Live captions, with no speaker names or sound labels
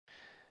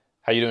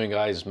How you doing,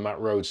 guys? Matt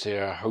Rhodes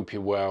here. I hope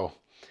you're well.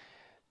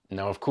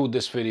 Now, I've called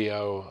this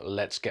video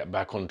 "Let's Get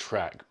Back on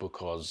Track"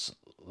 because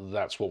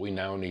that's what we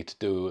now need to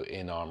do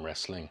in arm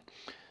wrestling.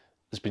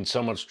 There's been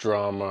so much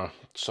drama,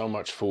 so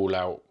much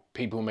fallout,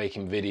 people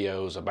making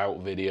videos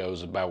about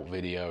videos about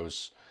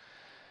videos.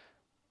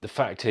 The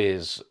fact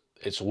is,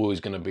 it's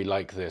always going to be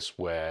like this,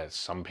 where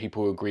some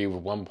people agree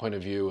with one point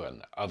of view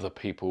and other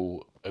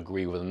people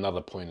agree with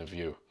another point of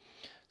view.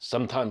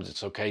 Sometimes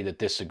it's okay to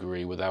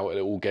disagree without it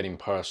all getting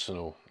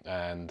personal,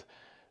 and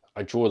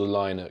I draw the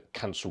line at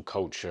cancel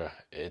culture.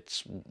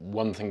 It's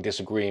one thing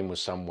disagreeing with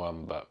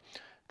someone, but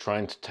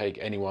trying to take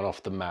anyone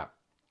off the map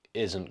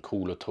isn't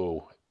cool at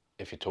all.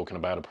 If you're talking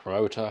about a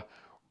promoter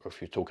or if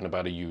you're talking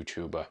about a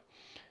YouTuber,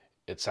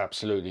 it's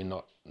absolutely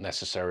not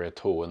necessary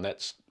at all. And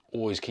let's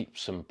always keep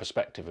some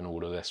perspective in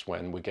all of this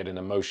when we're getting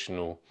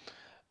emotional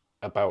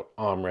about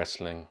arm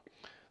wrestling.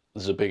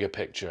 There's a bigger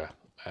picture,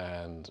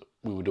 and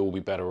we would all be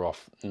better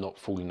off not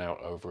falling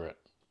out over it.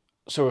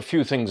 So a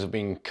few things have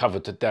been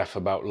covered to death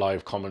about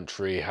live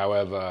commentary.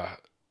 However,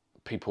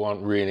 people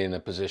aren't really in a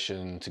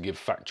position to give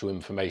factual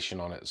information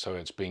on it, so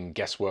it's been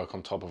guesswork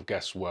on top of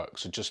guesswork.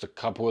 So just a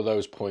couple of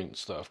those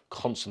points that have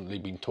constantly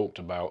been talked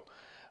about,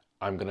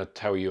 I'm going to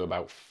tell you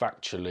about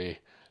factually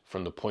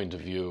from the point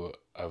of view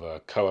of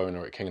a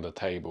co-owner at King of the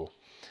Table.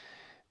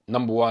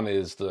 Number one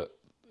is that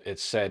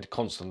it's said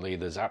constantly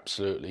there's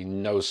absolutely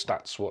no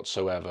stats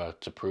whatsoever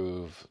to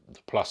prove the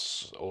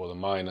plus or the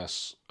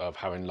minus of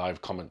having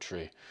live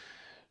commentary.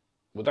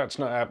 Well, that's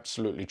not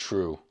absolutely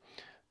true.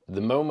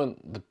 The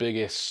moment the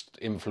biggest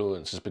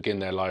influencers begin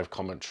their live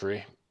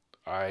commentary,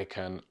 I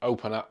can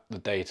open up the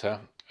data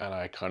and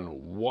I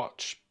can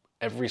watch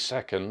every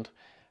second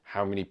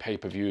how many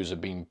pay-per-views are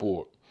being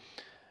bought.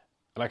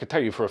 And I can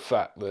tell you for a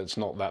fact that it's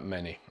not that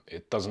many.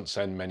 It doesn't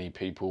send many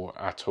people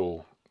at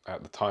all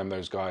at the time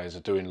those guys are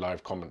doing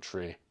live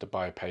commentary to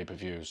buy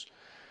pay-per-views.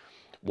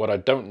 What I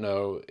don't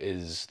know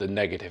is the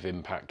negative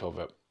impact of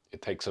it.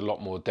 It takes a lot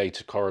more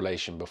data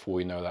correlation before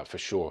we know that for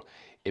sure.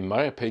 In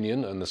my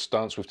opinion, and the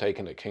stance we've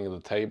taken at King of the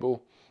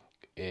Table,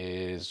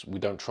 is we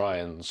don't try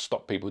and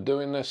stop people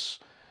doing this.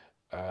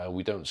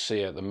 We don't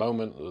see at the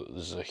moment that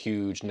there's a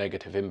huge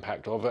negative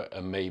impact of it,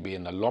 and maybe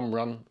in the long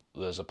run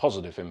there's a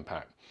positive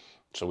impact.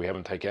 So we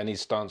haven't taken any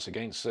stance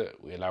against it.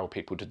 We allow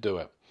people to do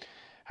it.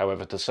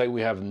 However, to say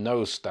we have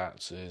no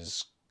stats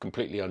is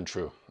completely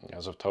untrue,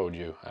 as I've told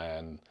you,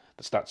 and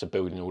the stats are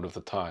building all of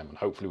the time, and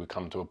hopefully we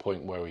come to a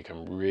point where we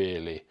can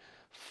really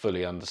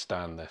fully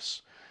understand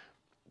this.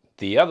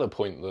 The other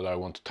point that I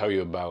want to tell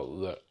you about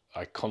that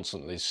I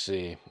constantly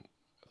see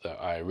that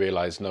I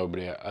realize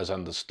nobody has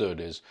understood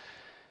is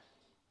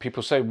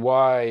people say,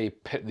 why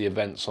pit the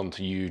events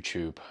onto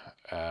YouTube?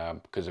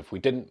 Because if we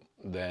didn't,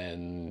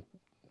 then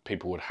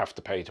people would have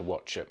to pay to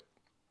watch it.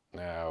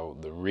 Now,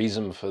 the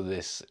reason for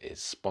this is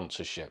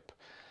sponsorship.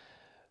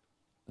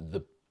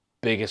 The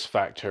biggest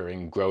factor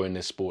in growing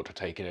this sport to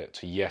taking it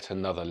to yet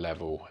another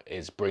level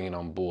is bringing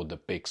on board the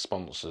big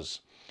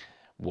sponsors.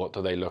 What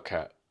do they look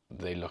at?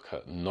 They look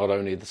at not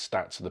only the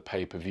stats of the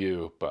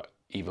pay-per-view, but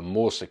even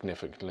more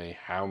significantly,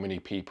 how many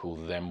people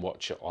then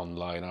watch it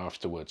online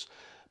afterwards.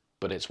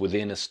 But it's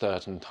within a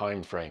certain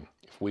time frame.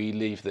 If we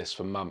leave this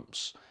for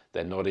months,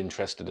 they're not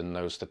interested in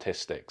those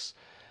statistics.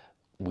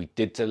 We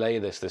did delay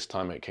this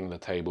time at King of the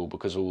Table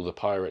because of all the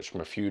pirates, from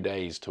a few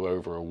days to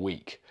over a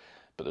week.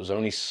 But there's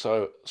only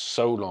so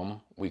long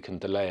we can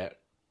delay it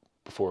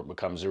before it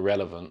becomes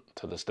irrelevant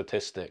to the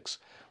statistics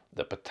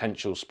that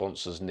potential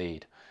sponsors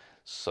need.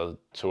 So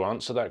to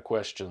answer that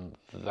question,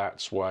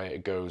 that's why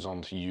it goes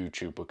onto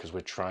YouTube, because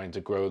we're trying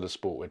to grow the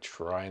sport. We're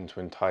trying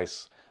to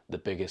entice the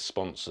biggest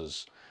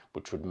sponsors,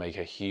 which would make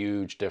a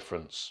huge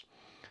difference.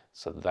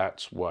 So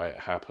that's why it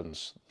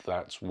happens.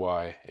 That's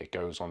why it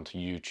goes onto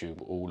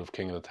YouTube. All of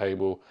King of the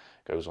Table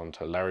goes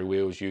onto Larry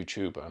Wheel's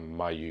YouTube and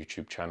my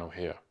YouTube channel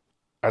here.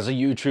 As a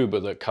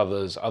YouTuber that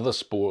covers other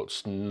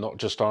sports, not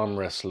just arm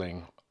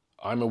wrestling,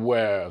 I'm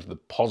aware of the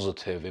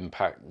positive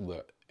impact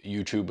that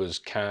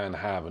YouTubers can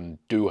have and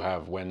do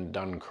have when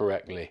done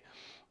correctly.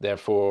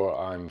 Therefore,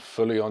 I'm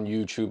fully on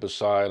YouTuber's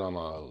side on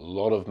a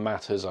lot of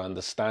matters. I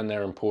understand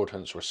their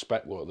importance,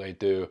 respect what they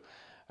do,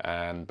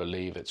 and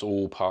believe it's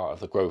all part of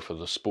the growth of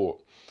the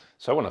sport.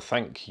 So I want to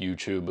thank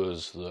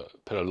YouTubers that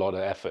put a lot of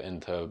effort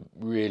into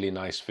really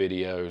nice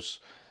videos,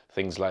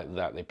 things like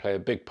that. They play a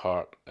big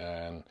part,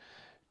 and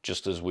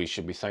just as we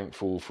should be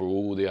thankful for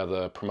all the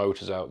other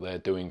promoters out there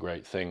doing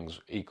great things,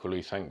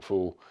 equally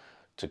thankful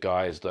to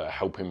guys that are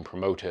helping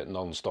promote it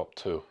non-stop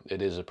too.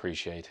 It is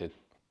appreciated.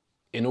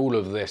 In all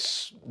of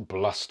this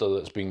bluster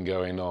that's been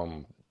going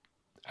on,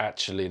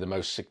 actually the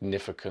most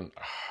significant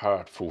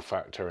hurtful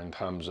factor in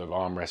terms of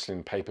arm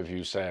wrestling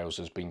pay-per-view sales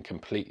has been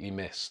completely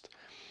missed.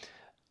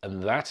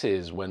 And that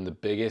is when the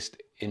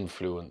biggest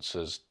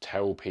influencers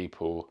tell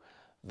people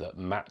that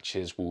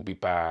matches will be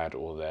bad,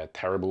 or they're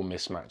terrible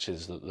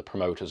mismatches that the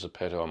promoters have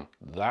put on.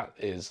 That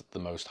is the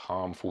most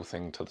harmful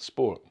thing to the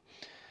sport,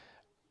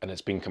 and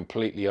it's been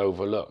completely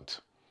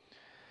overlooked.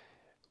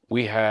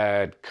 We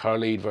had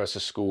Khalid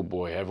versus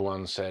Schoolboy.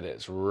 Everyone said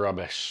it's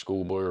rubbish.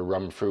 Schoolboy will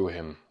run through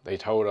him. They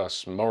told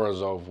us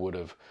Morozov would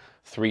have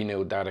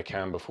 3-0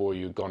 Dadakan before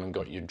you'd gone and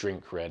got your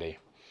drink ready.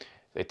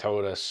 They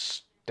told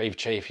us Dave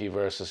Chafee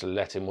versus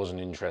Letin wasn't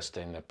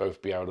interesting. They'd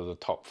both be out of the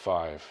top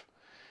 5.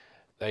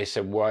 They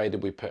said, why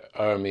did we put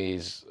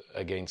Hermes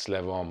against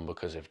Levon?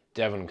 Because if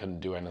Devon couldn't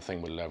do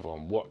anything with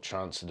Levon, what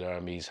chance did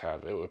Hermes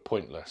have? It was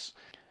pointless.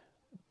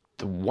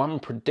 The one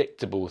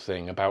predictable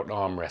thing about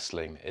arm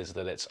wrestling is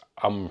that it's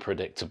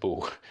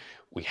unpredictable.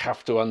 We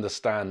have to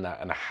understand that,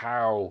 and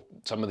how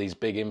some of these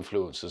big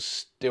influencers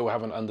still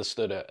haven't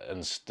understood it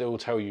and still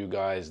tell you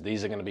guys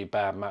these are going to be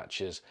bad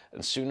matches.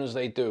 And as soon as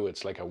they do,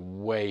 it's like a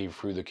wave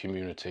through the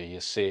community. You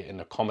see it in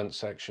the comment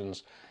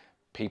sections.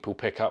 People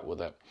pick up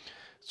with it.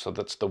 So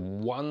that's the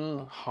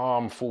one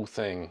harmful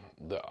thing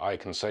that I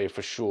can say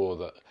for sure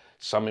that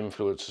some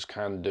influencers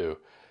can do.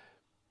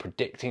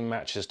 Predicting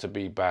matches to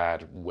be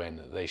bad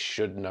when they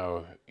should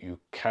know you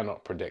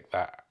cannot predict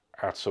that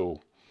at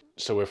all.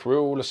 So if we're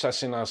all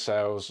assessing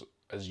ourselves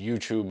as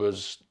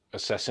YouTubers,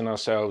 assessing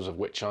ourselves, of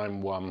which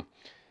I'm one,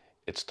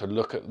 it's to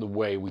look at the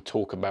way we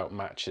talk about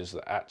matches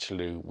that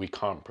actually we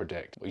can't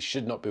predict. We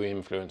should not be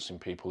influencing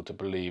people to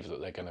believe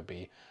that they're going to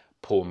be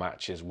poor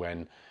matches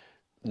when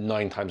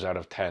 9 times out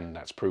of 10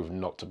 that's proven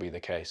not to be the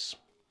case.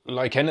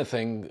 Like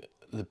anything,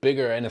 the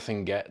bigger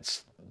anything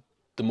gets,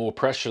 the more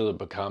pressure there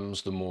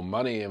becomes, the more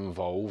money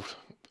involved,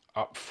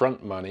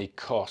 upfront money,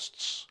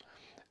 costs,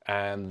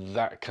 and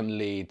that can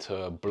lead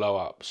to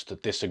blow-ups, to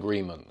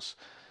disagreements.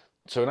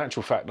 So in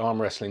actual fact,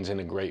 arm wrestling's in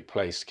a great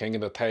place. King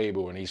of the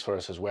Table and East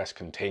versus West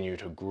continue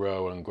to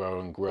grow and grow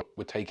and grow.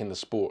 We're taking the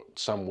sport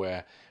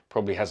somewhere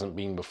probably hasn't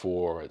been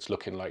before. It's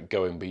looking like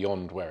going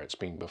beyond where it's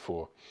been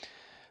before.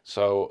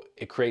 So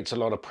it creates a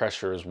lot of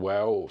pressure as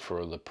well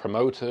for the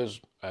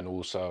promoters and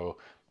also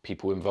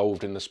people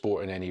involved in the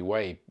sport in any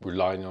way,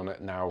 relying on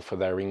it now for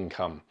their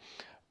income.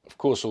 Of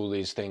course, all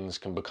these things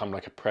can become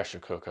like a pressure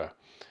cooker,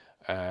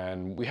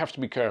 and we have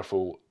to be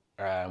careful,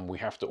 and we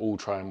have to all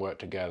try and work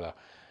together.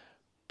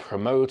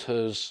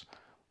 Promoters,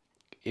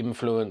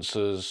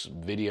 influencers,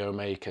 video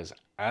makers,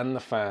 and the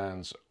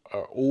fans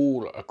are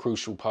all a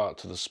crucial part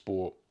to the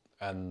sport,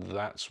 and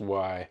that's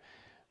why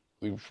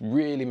we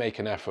really make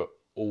an effort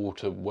all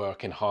to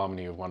work in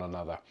harmony with one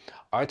another.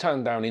 I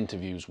turn down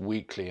interviews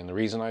weekly, and the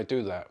reason I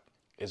do that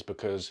is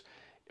because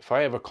if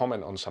I ever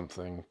comment on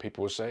something,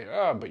 people will say,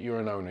 oh, but you're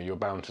an owner, you're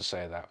bound to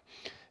say that.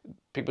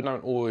 People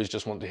don't always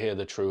just want to hear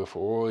the truth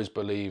or always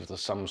believe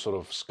there's some sort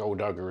of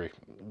skullduggery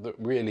that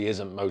really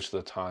isn't most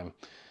of the time.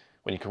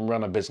 When you can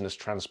run a business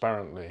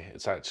transparently,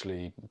 it's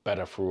actually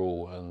better for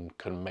all and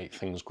can make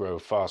things grow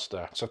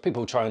faster. So if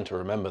people are trying to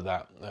remember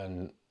that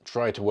and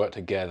try to work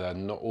together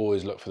and not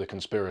always look for the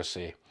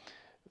conspiracy,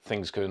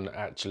 things can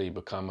actually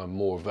become a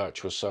more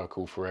virtuous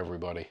circle for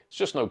everybody. It's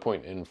just no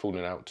point in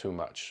fooling out too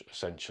much,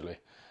 essentially.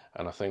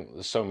 And I think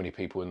there's so many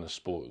people in the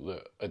sport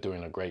that are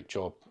doing a great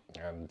job,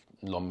 and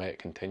long may it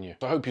continue.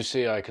 So I hope you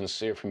see I can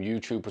see it from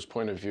YouTubers'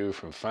 point of view,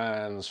 from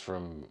fans,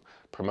 from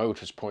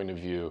promoters' point of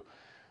view.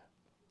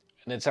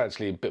 And it's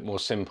actually a bit more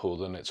simple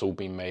than it's all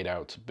been made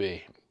out to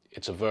be.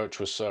 It's a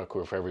virtuous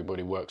circle if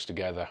everybody works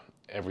together.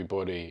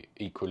 Everybody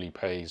equally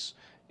plays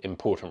an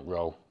important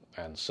role.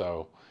 And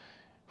so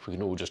if we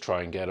can all just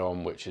try and get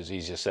on, which is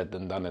easier said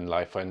than done in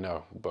life, I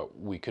know, but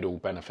we could all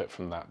benefit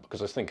from that,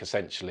 because I think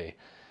essentially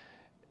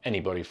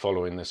anybody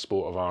following this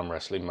sport of arm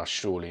wrestling must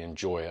surely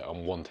enjoy it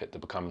and want it to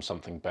become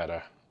something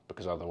better,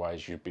 because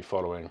otherwise you'd be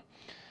following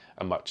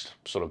a much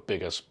sort of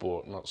bigger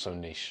sport, not so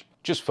niche.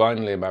 Just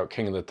finally about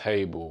King of the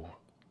Table,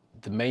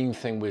 the main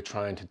thing we're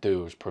trying to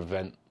do is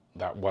prevent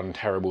that one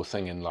terrible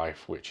thing in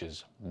life, which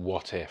is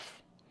what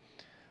if.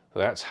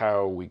 That's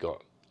how we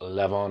got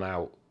Levon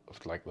out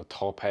of like the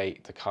top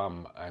 8 to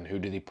come, and who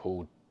did he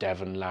pull?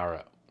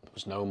 Devonlarratt. There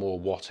was no more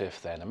what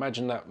if then.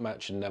 Imagine that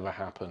match had never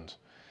happened.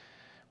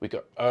 We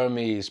got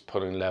Hermes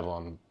pulling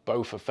Levon,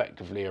 both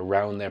effectively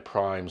around their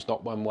primes,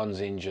 not when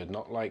one's injured,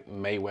 not like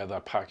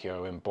Mayweather,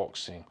 Pacquiao in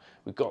boxing.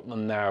 We've got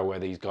them now where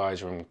these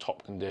guys are in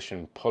top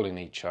condition pulling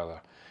each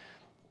other.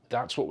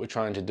 That's what we're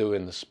trying to do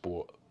in the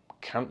sport.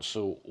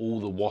 Cancel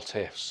all the what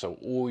ifs, so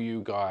all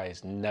you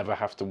guys never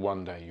have to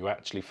wonder, you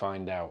actually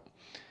find out.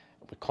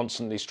 We're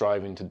constantly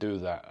striving to do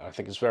that. I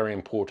think it's very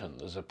important.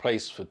 There's a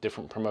place for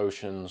different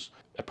promotions,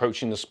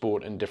 approaching the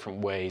sport in different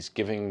ways,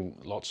 giving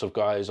lots of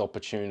guys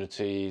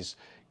opportunities,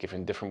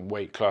 giving different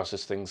weight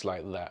classes, things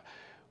like that.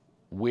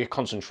 We're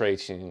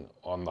concentrating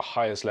on the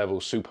highest level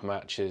super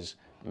matches,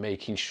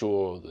 making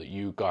sure that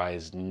you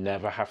guys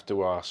never have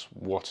to ask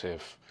what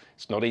if.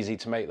 It's not easy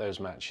to make those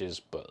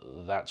matches, but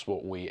that's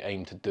what we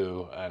aim to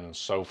do, and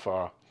so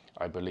far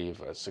I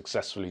believe are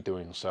successfully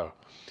doing so.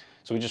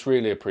 So we just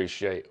really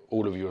appreciate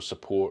all of your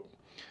support.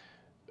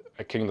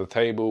 At King of the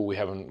Table, we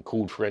haven't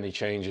called for any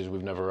changes.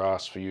 We've never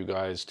asked for you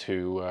guys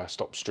to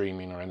stop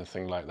streaming or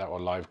anything like that, or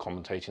live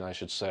commentating, I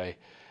should say.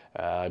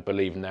 I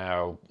believe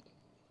now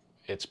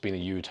it's been a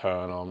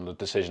U-turn on the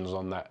decisions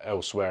on that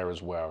elsewhere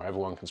as well.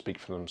 Everyone can speak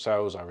for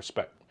themselves. I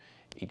respect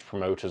each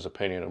promoter's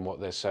opinion and what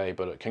they say,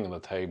 but at King of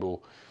the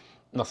Table,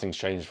 nothing's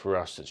changed for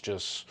us. It's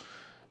just,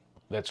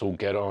 let's all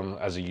get on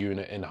as a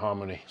unit in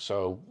harmony.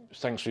 So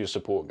thanks for your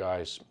support,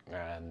 guys,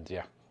 and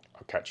yeah,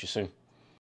 I'll catch you soon.